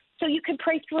life, so you can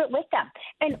pray through it with them.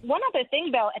 And one other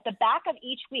thing, Bill, at the back of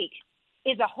each week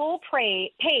is a whole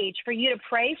page for you to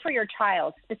pray for your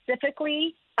child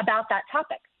specifically about that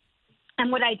topic.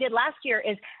 And what I did last year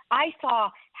is I saw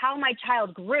how my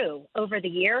child grew over the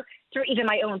year through even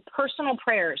my own personal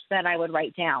prayers that I would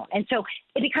write down. And so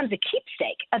it becomes a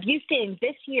keepsake of you seeing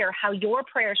this year how your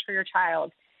prayers for your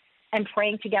child and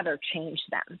praying together changed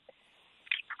them.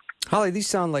 Holly, these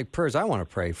sound like prayers I want to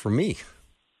pray for me.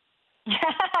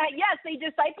 Yes, they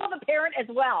disciple the parent as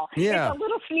well. Yeah. It's a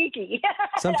little sneaky.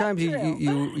 Sometimes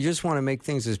you just want to make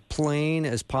things as plain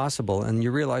as possible, and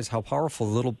you realize how powerful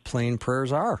little plain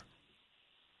prayers are.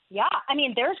 Yeah. I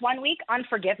mean, there's 1 week on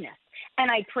forgiveness,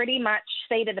 and I pretty much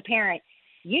say to the parent,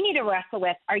 you need to wrestle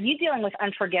with, are you dealing with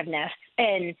unforgiveness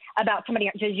and about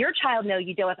somebody? Does your child know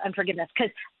you deal with unforgiveness?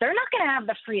 Because they're not going to have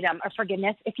the freedom of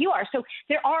forgiveness if you are. So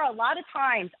there are a lot of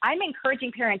times I'm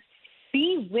encouraging parents,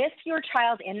 be with your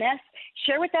child in this.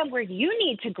 Share with them where you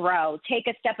need to grow, take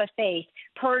a step of faith,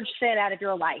 purge sin out of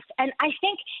your life. And I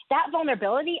think that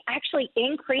vulnerability actually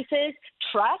increases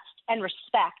trust and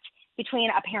respect between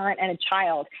a parent and a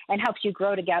child and helps you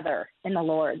grow together in the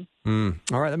Lord. All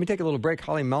right, let me take a little break.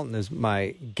 Holly Melton is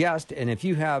my guest. And if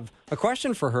you have a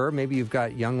question for her, maybe you've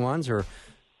got young ones or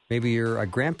maybe you're a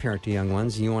grandparent to young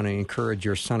ones and you want to encourage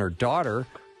your son or daughter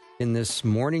in this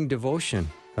morning devotion,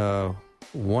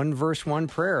 one verse, one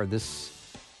prayer. It's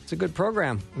a good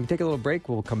program. Let me take a little break.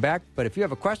 We'll come back. But if you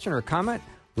have a question or a comment,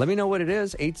 let me know what it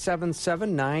is.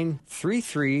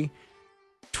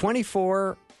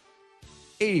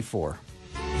 877-933-2484.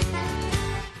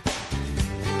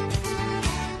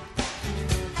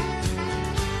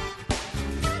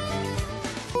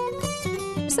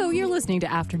 So you're listening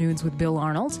to Afternoons with Bill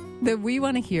Arnold. We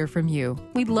want to hear from you.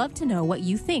 We'd love to know what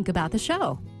you think about the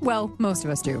show. Well, most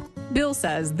of us do. Bill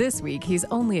says this week he's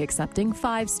only accepting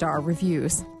 5-star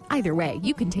reviews. Either way,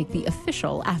 you can take the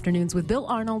official Afternoons with Bill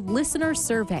Arnold listener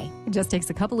survey. It just takes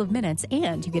a couple of minutes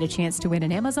and you get a chance to win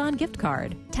an Amazon gift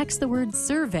card. Text the word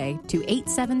survey to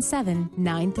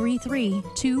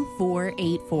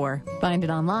 877-933-2484. Find it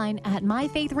online at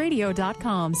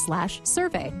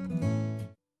myfaithradio.com/survey.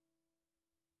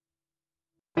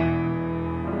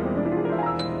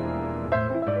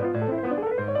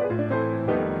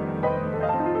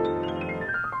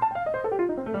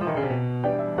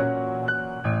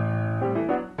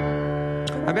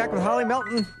 I'm back with Holly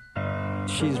Melton.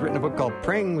 She's written a book called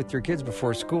Praying with Your Kids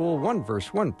Before School, One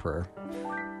Verse, One Prayer.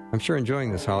 I'm sure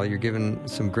enjoying this, Holly. You're giving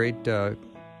some great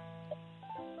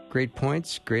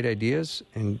points, great ideas,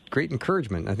 and great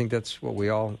encouragement. I think that's what we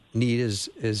all need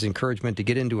is encouragement to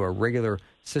get into a regular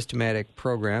systematic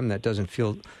program that doesn't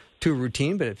feel too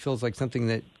routine, but it feels like something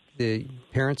that the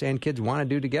parents and kids want to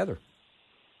do together.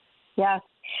 Yeah.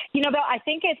 You know, Bill, I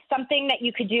think it's something that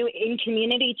you could do in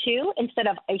community, too, instead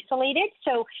of isolated.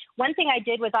 So one thing I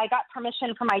did was I got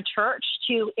permission from my church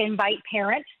to invite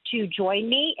parents to join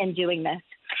me in doing this.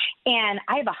 And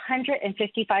I have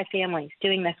 155 families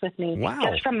doing this with me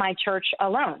just from my church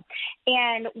alone.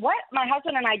 And what my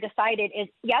husband and I decided is,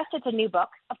 yes, it's a new book.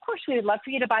 Of course, we would love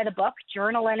for you to buy the book,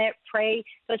 journal in it, pray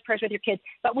those prayers with your kids.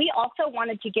 But we also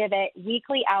wanted to give it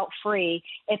weekly out free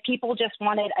if people just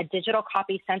wanted a digital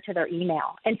copy sent to their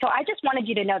email. And so I just wanted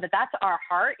you to know that that's our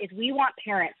heart, is we want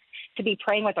parents to be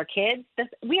praying with our kids.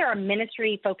 We are a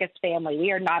ministry-focused family.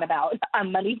 We are not about a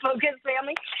money-focused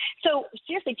family. So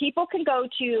seriously, people can go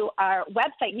to our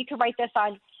website. You can write this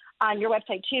on your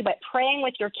website too, but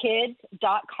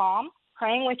prayingwithyourkids.com,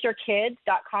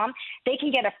 prayingwithyourkids.com. They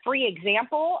can get a free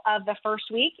example of the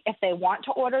first week if they want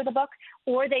to order the book,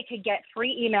 or they could get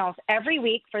free emails every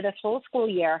week for this whole school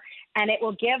year, and it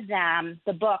will give them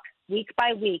the book week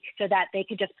by week so that they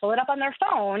could just pull it up on their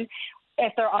phone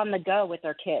if they're on the go with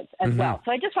their kids as well.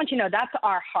 So I just want you to know that's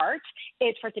our heart,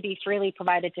 is for it to be freely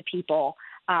provided to people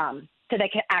so they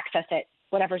can access it,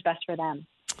 whatever's best for them.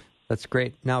 That's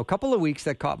great. Now, a couple of weeks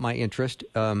that caught my interest,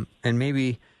 and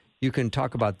maybe you can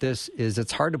talk about this, is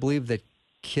it's hard to believe that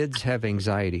kids have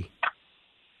anxiety.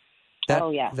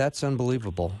 That's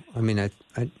unbelievable. I mean,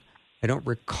 I don't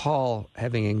recall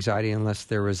having anxiety unless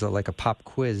there was like a pop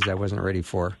quiz I wasn't ready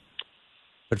for.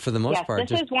 But for the most part,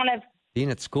 just being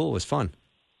at school was fun.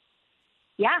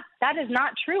 Yeah, that is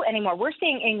not true anymore. We're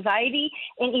seeing anxiety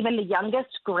in even the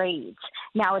youngest grades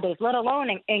nowadays, let alone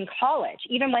in college,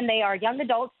 even when they are young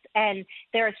adults, and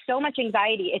there is so much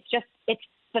anxiety. It's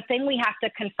the thing we have to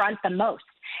confront the most.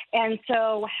 And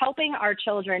so helping our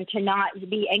children to not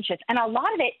be anxious. And a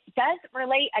lot of it does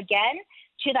relate, again,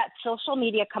 to that social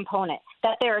media component,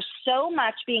 that there is so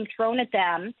much being thrown at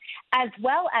them, as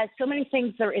well as so many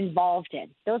things they're involved in.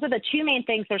 Those are the two main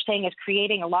things they're saying is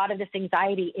creating a lot of this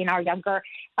anxiety in our younger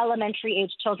elementary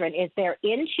age children, is they're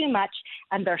in too much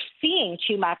and they're seeing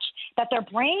too much that their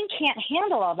brain can't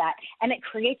handle all that. And it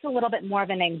creates a little bit more of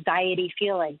an anxiety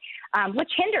feeling,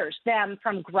 which hinders them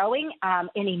from growing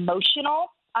in emotional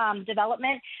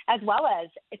development, as well as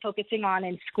focusing on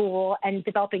in school and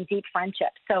developing deep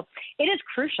friendships. So it is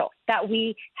crucial that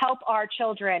we help our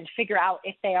children figure out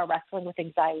if they are wrestling with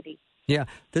anxiety. Yeah,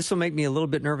 this will make me a little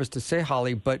bit nervous to say,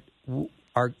 Holly, but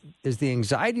is the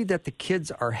anxiety that the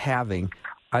kids are having,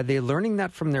 are they learning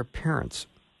that from their parents?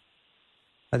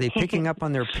 Are they picking up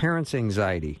on their parents'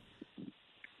 anxiety?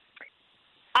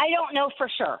 I don't know for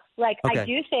sure. I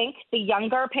do think the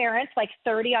younger parents, like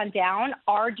 30 on down,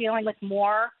 are dealing with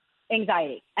more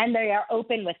anxiety, and they are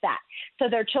open with that. So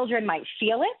their children might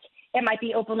feel it. It might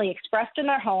be openly expressed in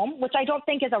their home, which I don't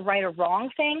think is a right or wrong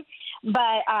thing.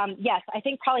 But, yes, I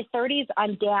think probably 30s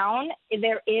on down,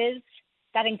 there is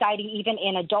that anxiety even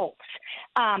in adults.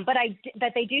 But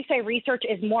they do say research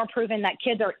is more proven that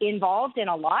kids are involved in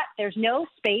a lot. There's no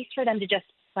space for them to just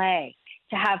play,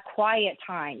 to have quiet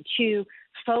time, to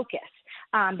focus,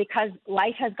 because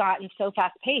life has gotten so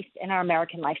fast-paced in our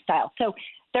American lifestyle. So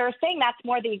they're saying that's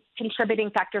more the contributing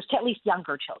factors to at least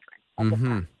younger children at this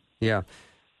time. Yeah.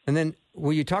 And then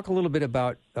will you talk a little bit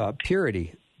about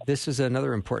purity? This is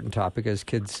another important topic as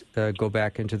kids go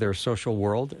back into their social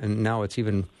world, and now it's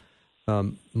even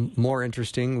more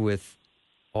interesting with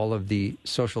all of the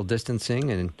social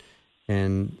distancing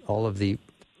and all of the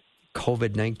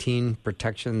COVID-19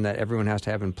 protection that everyone has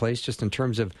to have in place, just in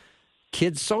terms of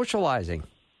kids socializing.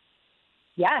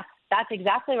 Yes, that's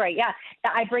exactly right. Yeah,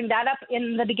 I bring that up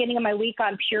in the beginning of my week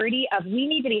on purity, of we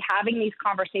need to be having these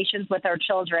conversations with our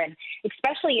children,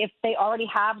 especially if they already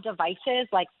have devices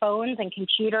like phones and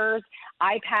computers,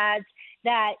 iPads,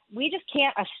 that we just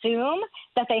can't assume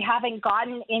that they haven't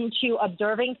gotten into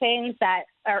observing things that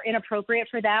are inappropriate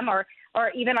for them or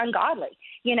even ungodly,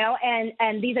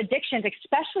 and these addictions,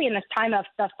 especially in this time of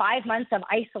the 5 months of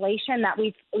isolation that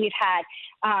we've had,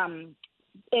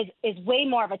 is way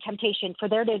more of a temptation for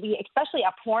there to be, especially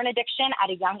a porn addiction at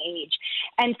a young age.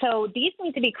 And so these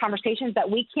need to be conversations that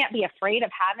we can't be afraid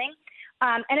of having.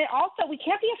 And it also, we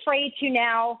can't be afraid to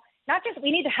now, not just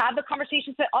we need to have the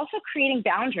conversations, but also creating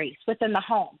boundaries within the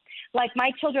home. Like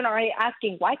my children are already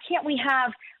asking, why can't we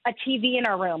have a TV in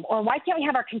our room? Or why can't we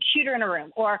have our computer in our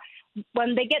room? Or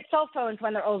when they get cell phones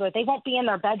when they're older, they won't be in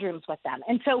their bedrooms with them.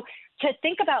 And so to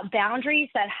think about boundaries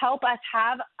that help us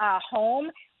have a home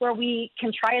where we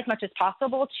can try as much as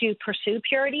possible to pursue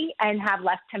purity and have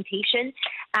less temptation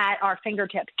at our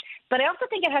fingertips. But I also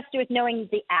think it has to do with knowing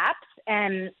the apps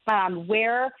and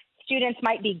where students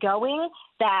might be going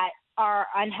that are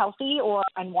unhealthy or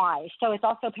unwise. So it's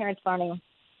also parents learning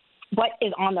what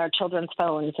is on their children's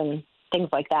phones and things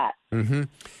like that. Mm-hmm.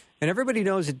 And everybody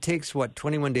knows it takes,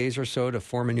 21 days or so to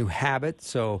form a new habit.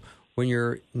 So when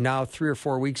you're now 3 or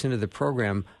 4 weeks into the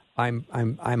program,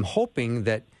 I'm hoping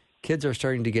that kids are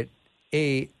starting to get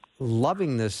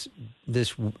loving this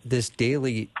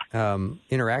daily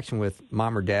interaction with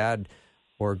mom or dad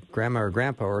or grandma or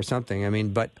grandpa or something. I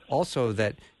mean, but also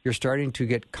that you're starting to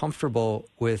get comfortable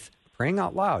with praying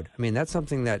out loud. I mean, that's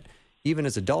something that even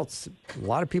as adults, a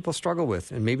lot of people struggle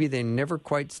with, and maybe they never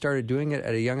quite started doing it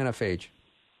at a young enough age.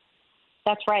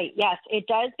 That's right. Yes, it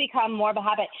does become more of a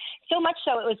habit. So much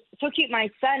so, it was so cute. My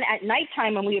son, at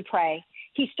nighttime when we would pray,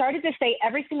 he started to say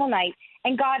every single night,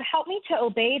 and God, help me to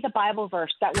obey the Bible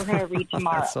verse that we're going to read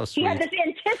tomorrow. That's so sweet. He had this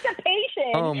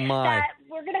anticipation that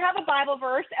we're going to have a Bible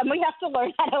verse, and we have to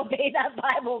learn how to obey that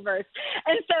Bible verse.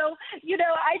 And so,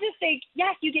 I just think,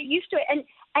 yes, you get used to it.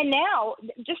 And now,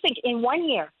 just think, in 1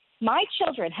 year, my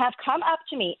children have come up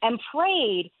to me and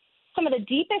prayed some of the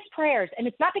deepest prayers. And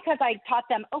it's not because I taught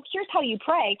them, oh, here's how you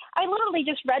pray. I literally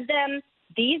just read them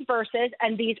these verses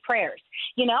and these prayers,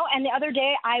 And the other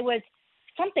day I was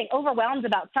overwhelmed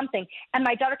about something. And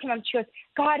my daughter came up and she goes,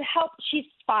 God, help. She's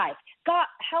 5. God,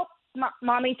 help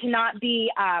mommy to not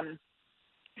be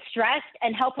stressed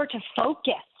and help her to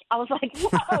focus. I was like, whoa,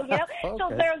 So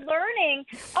they're learning,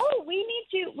 we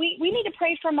need to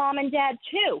pray for mom and dad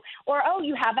too. Or,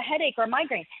 you have a headache or a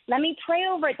migraine. Let me pray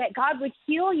over it that God would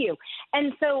heal you.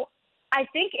 And so I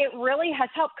think it really has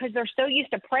helped because they're so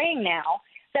used to praying now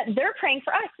that they're praying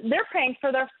for us. They're praying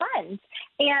for their friends.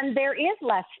 And there is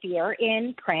less fear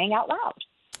in praying out loud.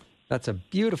 That's a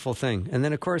beautiful thing. And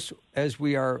then, of course, as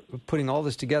we are putting all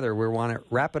this together, we want to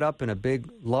wrap it up in a big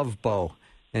love bow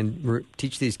and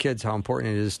teach these kids how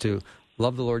important it is to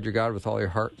love the Lord your God with all your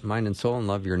heart, mind, and soul, and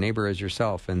love your neighbor as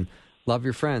yourself, and love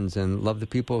your friends, and love the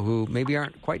people who maybe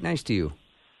aren't quite nice to you.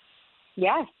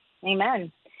 Yes,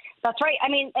 amen. That's right. I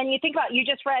mean, and you think about, you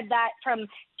just read that from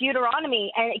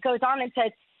Deuteronomy, and it goes on and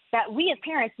says that we as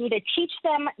parents need to teach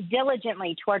them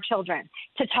diligently to our children,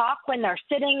 to talk when they're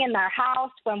sitting in their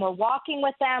house, when we're walking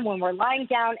with them, when we're lying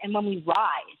down, and when we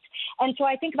rise. And so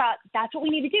I think about that's what we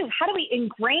need to do. How do we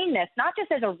ingrain this, not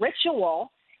just as a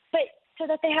ritual, but so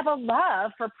that they have a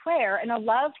love for prayer and a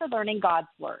love for learning God's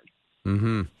word?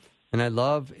 Mm-hmm. And I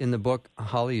love in the book,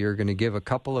 Holly, you're going to give a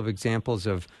couple of examples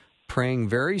of praying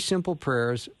very simple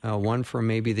prayers, one for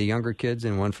maybe the younger kids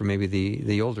and one for maybe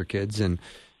the older kids. And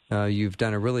you've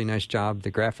done a really nice job.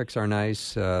 The graphics are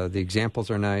nice. The examples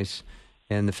are nice.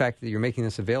 And the fact that you're making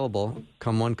this available,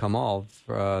 come one, come all,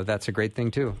 that's a great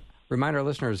thing, too. Remind our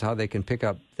listeners how they can pick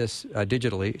up this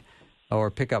digitally or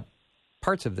pick up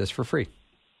parts of this for free.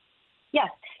 Yes,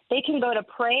 they can go to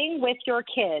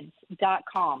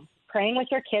prayingwithyourkids.com,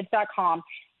 prayingwithyourkids.com,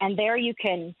 and there you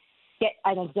can get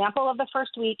an example of the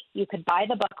first week. You could buy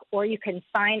the book, or you can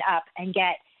sign up and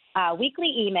get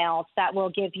weekly emails that will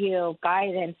give you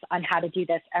guidance on how to do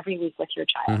this every week with your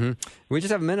child. Mm-hmm. We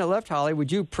just have a minute left, Holly.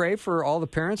 Would you pray for all the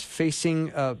parents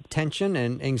facing tension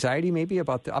and anxiety maybe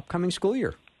about the upcoming school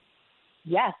year?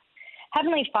 Yes.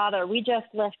 Heavenly Father, we just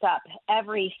lift up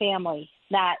every family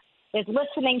that is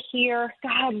listening here.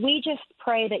 God, we just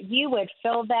pray that you would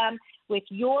fill them with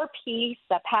your peace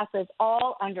that passes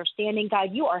all understanding.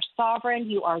 God, you are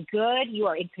sovereign. You are good. You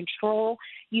are in control.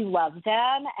 You love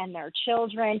them and their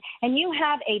children, and you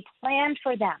have a plan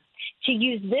for them to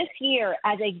use this year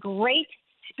as a great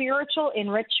spiritual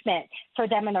enrichment for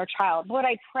them and their child. Lord,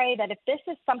 I pray that if this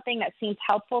is something that seems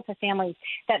helpful to families,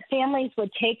 that families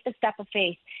would take the step of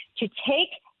faith to take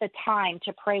the time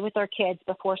to pray with their kids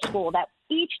before school, that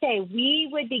each day we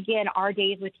would begin our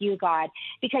days with you, God,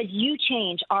 because you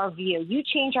change our view, you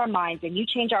change our minds, and you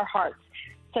change our hearts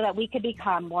so that we could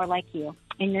become more like you.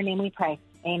 In your name we pray.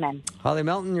 Amen. Holly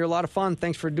Melton, you're a lot of fun.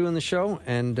 Thanks for doing the show,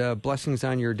 and blessings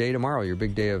on your day tomorrow, your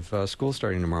big day of school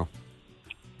starting tomorrow.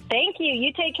 Thank you.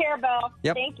 You take care, Bill.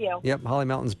 Yep. Thank you. Yep. Holly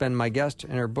Melton's been my guest,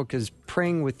 and her book is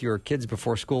Praying with Your Kids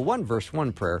Before School, one verse,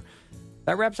 one prayer.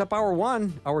 That wraps up hour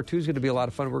one. Hour two is going to be a lot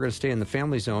of fun. We're going to stay in the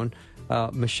family zone.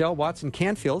 Michelle Watson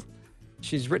Canfield,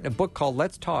 she's written a book called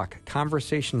Let's Talk,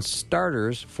 Conversation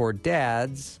Starters for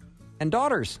Dads and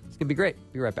Daughters. It's going to be great.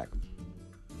 Be right back.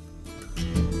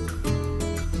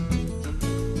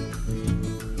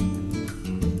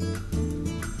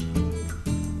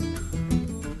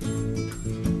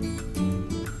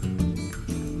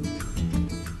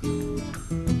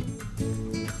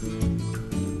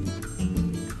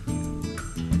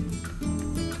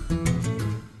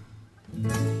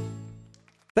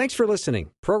 Thanks for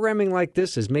listening. Programming like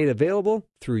this is made available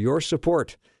through your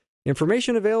support.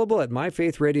 Information available at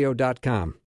myfaithradio.com.